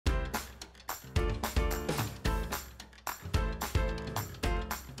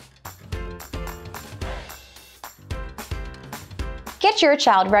Get your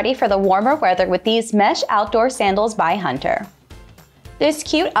child ready for the warmer weather with these Mesh Outdoor Sandals by Hunter. This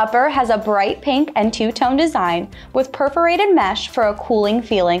cute upper has a bright pink and two-tone design with perforated mesh for a cooling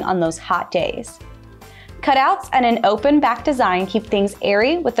feeling on those hot days. Cutouts and an open back design keep things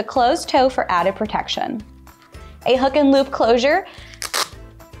airy with the closed toe for added protection. A hook and loop closure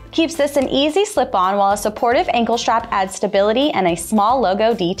keeps this an easy slip-on, while a supportive ankle strap adds stability and a small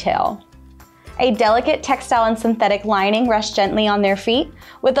logo detail. A delicate textile and synthetic lining rests gently on their feet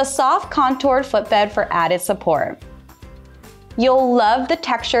with a soft contoured footbed for added support. You'll love the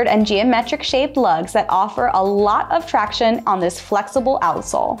textured and geometric shaped lugs that offer a lot of traction on this flexible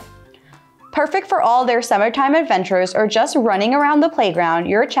outsole. Perfect for all their summertime adventures or just running around the playground,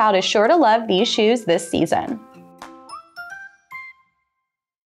 your child is sure to love these shoes this season.